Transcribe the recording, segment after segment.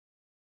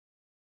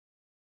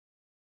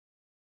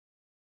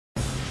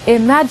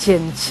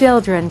Imagine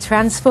children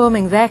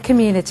transforming their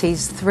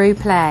communities through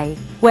play.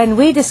 When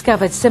we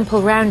discovered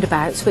simple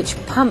roundabouts which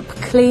pump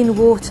clean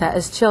water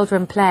as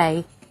children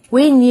play,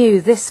 we knew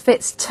this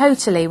fits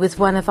totally with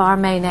one of our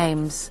main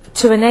aims,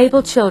 to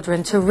enable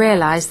children to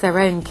realize their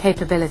own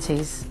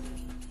capabilities.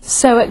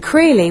 So at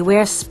Crealy, we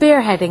are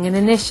spearheading an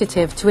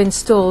initiative to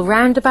install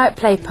roundabout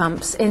play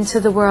pumps into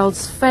the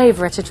world's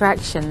favorite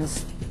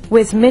attractions,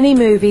 with mini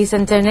movies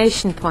and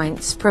donation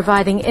points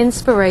providing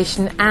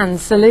inspiration and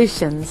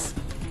solutions.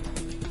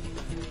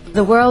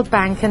 The World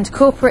Bank and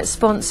corporate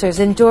sponsors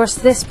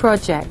endorsed this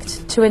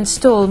project to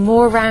install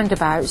more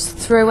roundabouts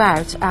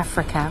throughout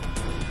Africa.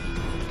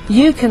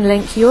 You can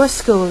link your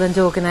school and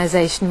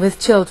organisation with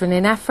children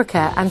in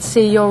Africa and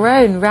see your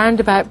own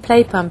roundabout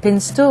play pump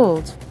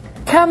installed.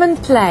 Come and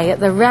play at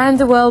the Round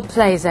the World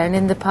Play Zone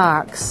in the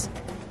parks.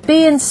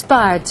 Be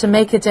inspired to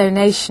make a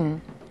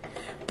donation.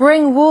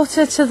 Bring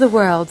water to the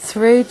world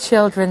through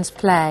children's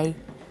play.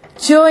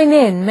 Join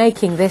in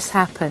making this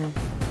happen.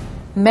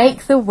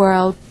 Make the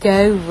world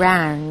go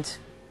round.